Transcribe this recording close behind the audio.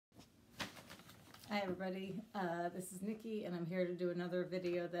Hi everybody, this is Nikki and I'm here to do another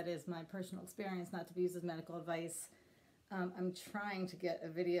video that is my personal experience, not to be used as medical advice. I'm trying to get a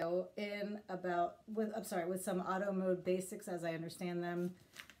video in with some auto mode basics as I understand them.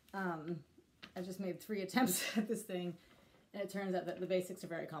 I just made 3 attempts at this thing and it turns out that the basics are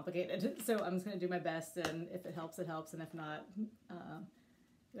very complicated. So I'm just going to do my best, and if it helps, it helps, and if not,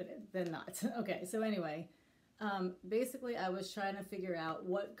 then not. Okay, so anyway. Basically, I was trying to figure out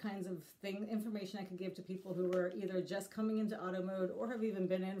what kinds of information I could give to people who were either just coming into auto mode or have even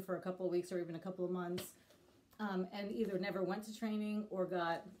been in for a couple of weeks or even a couple of months, and either never went to training or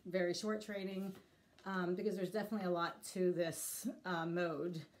got very short training, because there's definitely a lot to this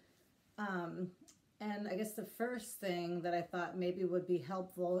mode. And I guess the first thing that I thought maybe would be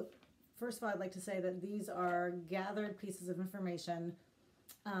helpful, first of all, I'd like to say that these are gathered pieces of information.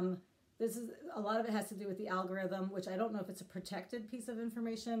 This is, a lot of it has to do with the algorithm, which I don't know if it's a protected piece of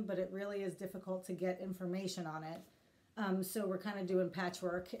information, but it really is difficult to get information on it. So we're kind of doing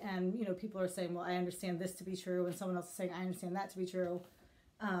patchwork, and people are saying, well, I understand this to be true, and someone else is saying, I understand that to be true.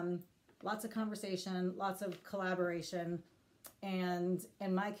 Lots of conversation, lots of collaboration, and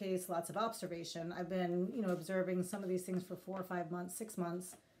in my case, lots of observation. I've been, observing some of these things for 4 or 5 months, 6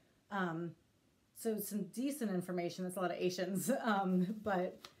 months. So some decent information. That's a lot of Asians,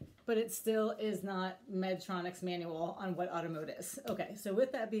 but it still is not Medtronic's manual on what auto mode is. Okay, so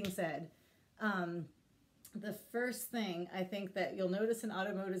with that being said, the first thing I think that you'll notice in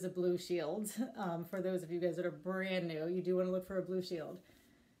auto mode is a blue shield. For those of you guys that are brand new, you do want to look for a blue shield.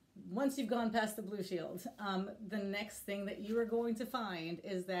 Once you've gone past the blue shield, the next thing that you are going to find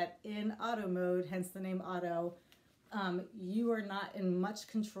is that in auto mode, hence the name auto, you are not in much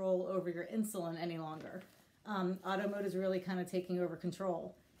control over your insulin any longer. Auto mode is really kind of taking over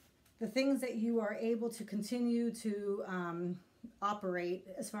control. The things that you are able to continue to operate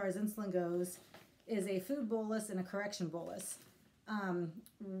as far as insulin goes is a food bolus and a correction bolus.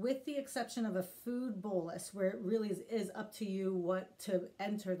 With the exception of a food bolus, where it really is up to you what to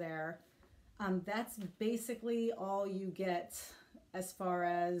enter there, that's basically all you get as far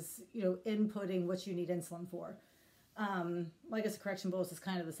as inputting what you need insulin for. I guess a correction bolus is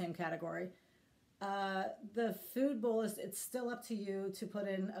kind of the same category. The food bolus, it's still up to you to put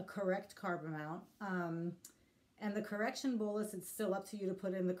in a correct carb amount. And the correction bolus, it's still up to you to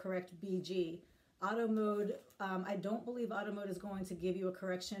put in the correct BG. Auto mode, I don't believe auto mode is going to give you a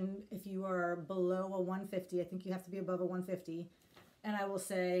correction if you are below a 150. I think you have to be above a 150. And I will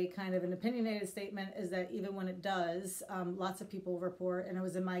say, kind of an opinionated statement, is that even when it does, lots of people report, and it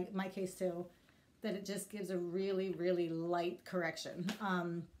was in my case too, that it just gives a really, really light correction.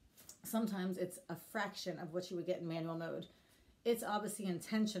 Sometimes it's a fraction of what you would get in manual mode. It's obviously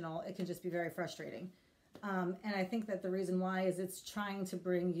intentional. It can just be very frustrating. And I think that the reason why is it's trying to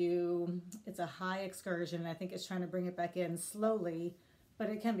bring you, it's a high excursion. I think it's trying to bring it back in slowly,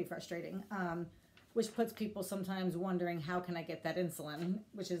 but it can be frustrating, which puts people sometimes wondering, how can I get that insulin,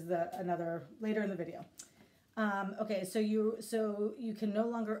 which is another later in the video. Okay, so you can no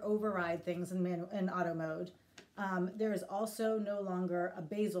longer override things in auto mode. There is also no longer a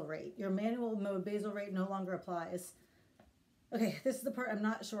basal rate. Your manual mode basal rate no longer applies. Okay, this is the part I'm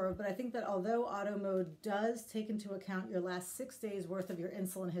not sure of, but I think that although auto mode does take into account your last 6 days worth of your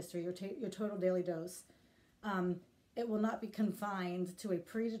insulin history, your total daily dose, it will not be confined to a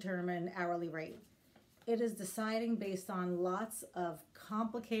predetermined hourly rate. It is deciding based on lots of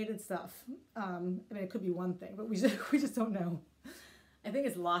complicated stuff. I mean, it could be one thing, but we just don't know. I think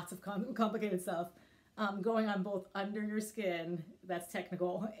it's lots of complicated stuff going on both under your skin, that's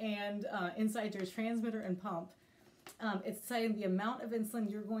technical, and inside your transmitter and pump. It's deciding the amount of insulin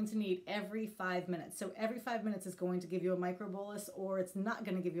you're going to need every 5 minutes. So every 5 minutes is going to give you a microbolus, or it's not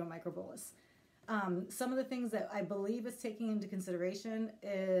going to give you a microbolus. Some of the things that I believe it's taking into consideration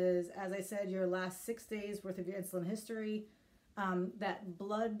is, as I said, your last 6 days worth of your insulin history, that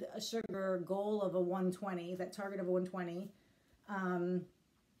blood sugar goal of a 120, that target of a 120,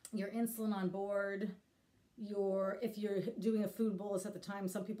 your insulin on board, if you're doing a food bolus at the time,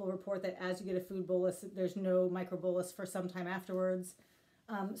 some people report that as you get a food bolus, there's no microbolus for some time afterwards.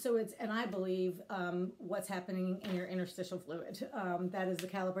 And I believe what's happening in your interstitial fluid. That is the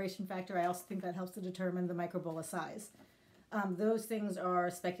calibration factor. I also think that helps to determine the microbolus size. Those things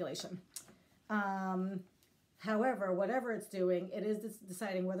are speculation. However, whatever it's doing, it is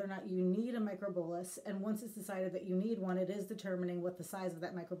deciding whether or not you need a microbolus, and once it's decided that you need one, it is determining what the size of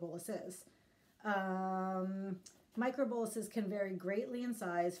that microbolus is. Microboluses can vary greatly in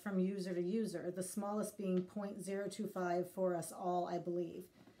size from user to user, the smallest being 0.025 for us all, I believe.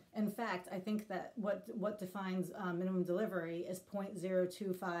 In fact, I think that what defines minimum delivery is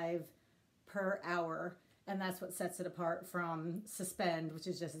 0.025 per hour, and that's what sets it apart from suspend, which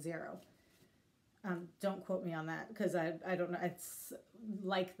is just 0. Don't quote me on that, because I don't know, it's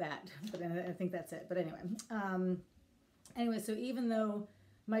like that, but I think that's it. But anyway, so even though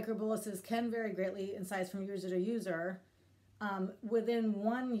microboluses can vary greatly in size from user to user, within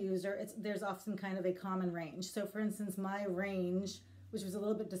one user, there's often kind of a common range. So for instance, my range, which was a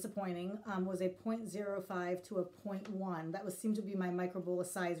little bit disappointing, was a 0.05 to a 0.1. That seemed to be my microbolus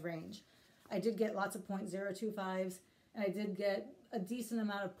size range. I did get lots of 0.025s, and I did get a decent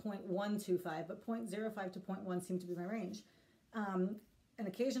amount of 0.125, but 0.05 to 0.1 seemed to be my range. An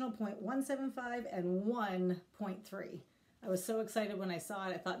occasional 0.175 and 1.3. I was so excited when I saw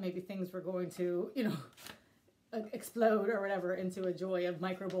it. I thought maybe things were going to, explode or whatever into a joy of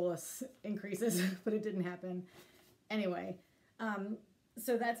microbolus increases, but it didn't happen. Anyway,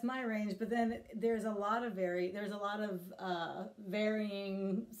 so that's my range. But then there's a lot of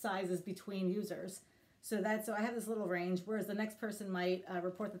varying sizes between users. So I have this little range, whereas the next person might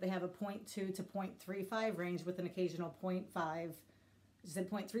report that they have a 0.2 to 0.35 range with an occasional 0.5. She said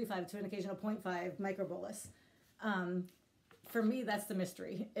 0.35 to an occasional 0.5 microbolus. For me, that's the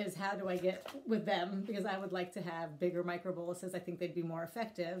mystery, is how do I get with them? Because I would like to have bigger microboluses. I think they'd be more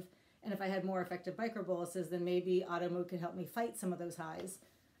effective. And if I had more effective microboluses, then maybe auto mode could help me fight some of those highs.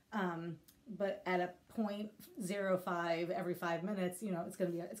 But at a 0.05 every 5 minutes, it's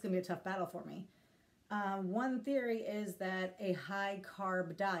gonna be a tough battle for me. One theory is that a high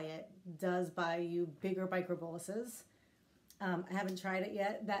carb diet does buy you bigger microboluses. I haven't tried it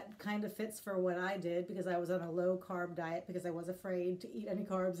yet. That kind of fits for what I did, because I was on a low carb diet because I was afraid to eat any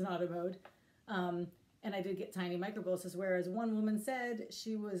carbs in auto mode. And I did get tiny microboluses, whereas one woman said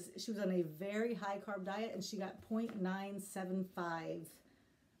she was on a very high carb diet and she got 0.975. I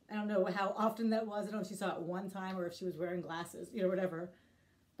don't know how often that was. I don't know if she saw it one time or if she was wearing glasses, whatever.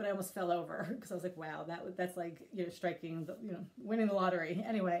 But I almost fell over because I was like, wow, that's like, striking, winning the lottery.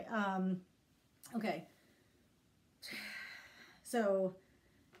 Anyway, okay. So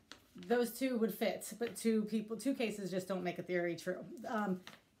those two would fit, but two cases just don't make a theory true.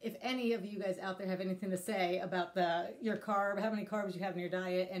 If any of you guys out there have anything to say about your carb, how many carbs you have in your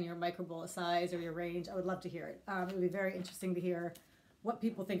diet and your microbolus size or your range, I would love to hear it. It would be very interesting to hear what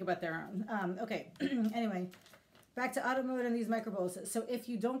people think about their own. Okay, anyway, back to auto mode and these microboluses. So if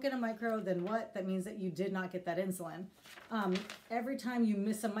you don't get a micro, then what? That means that you did not get that insulin. Every time you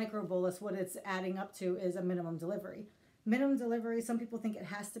miss a microbolus, what it's adding up to is a minimum delivery. Minimum delivery, some people think it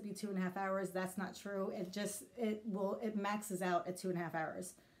has to be 2.5 hours. That's not true. It maxes out at 2.5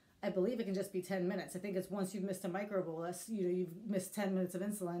 hours. I believe it can just be 10 minutes. I think it's once you've missed a microbolus, you've missed 10 minutes of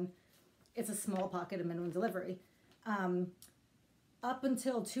insulin, it's a small pocket of minimum delivery. Up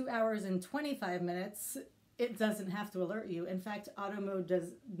until 2 hours and 25 minutes, it doesn't have to alert you. In fact, auto mode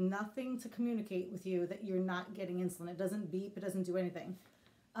does nothing to communicate with you that you're not getting insulin. It doesn't beep, it doesn't do anything.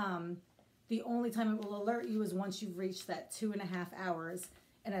 The only time it will alert you is once you've reached that 2.5 hours.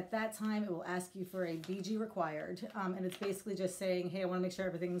 And at that time, it will ask you for a BG required. And it's basically just saying, hey, I want to make sure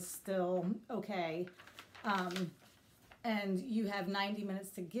everything's still okay. And you have 90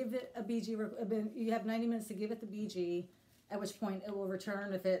 minutes to give it a BG. You have 90 minutes to give it the BG, at which point it will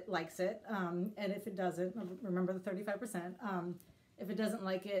return if it likes it. And if it doesn't, remember the 35%. If it doesn't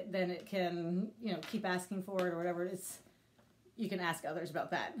like it, then it can, keep asking for it or whatever it is. You can ask others about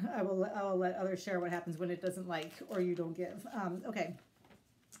that. I will let others share what happens when it doesn't like or you don't give. Okay.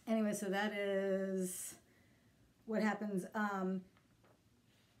 Anyway, so that is what happens.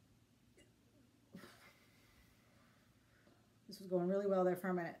 This was going really well there for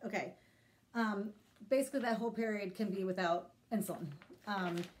a minute. Okay. Basically, that whole period can be without insulin.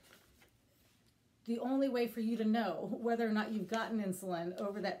 The only way for you to know whether or not you've gotten insulin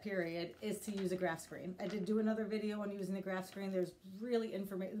over that period is to use a graph screen. I did do another video on using the graph screen. There's really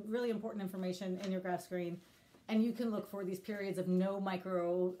important information in your graph screen, and you can look for these periods of no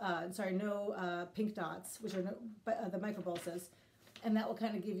pink dots, which are the microboluses, and that will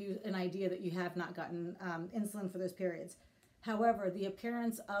kind of give you an idea that you have not gotten insulin for those periods. However, the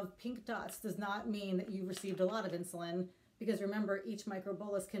appearance of pink dots does not mean that you received a lot of insulin, because remember, each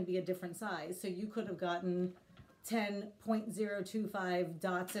microbolus can be a different size. So you could have gotten 10.025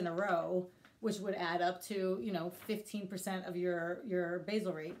 dots in a row, which would add up to, 15% of your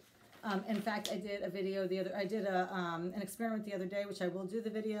basal rate. In fact, I did a video an experiment the other day, which I will do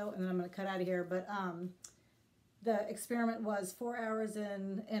the video, and then I'm going to cut out of here. But the experiment was 4 hours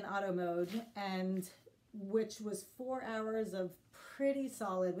in auto mode, and which was 4 hours of pretty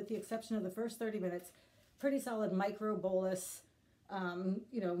solid, with the exception of the first 30 minutes, pretty solid microbolus,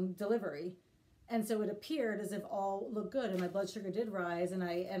 delivery. And so it appeared as if all looked good, and my blood sugar did rise.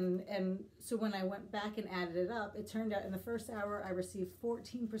 And so when I went back and added it up, it turned out in the first hour I received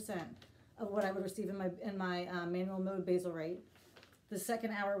 14% of what I would receive in my manual mode basal rate. The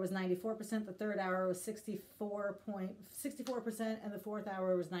second hour was 94%. The third hour was 64%, and the fourth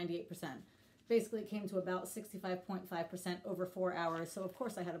hour was 98%. Basically, it came to about 65.5% over 4 hours. So of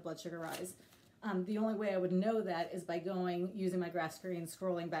course I had a blood sugar rise. The only way I would know that is by using my graph screen,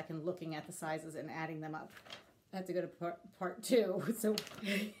 scrolling back and looking at the sizes and adding them up. I have to go to part two, so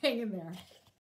hang in there.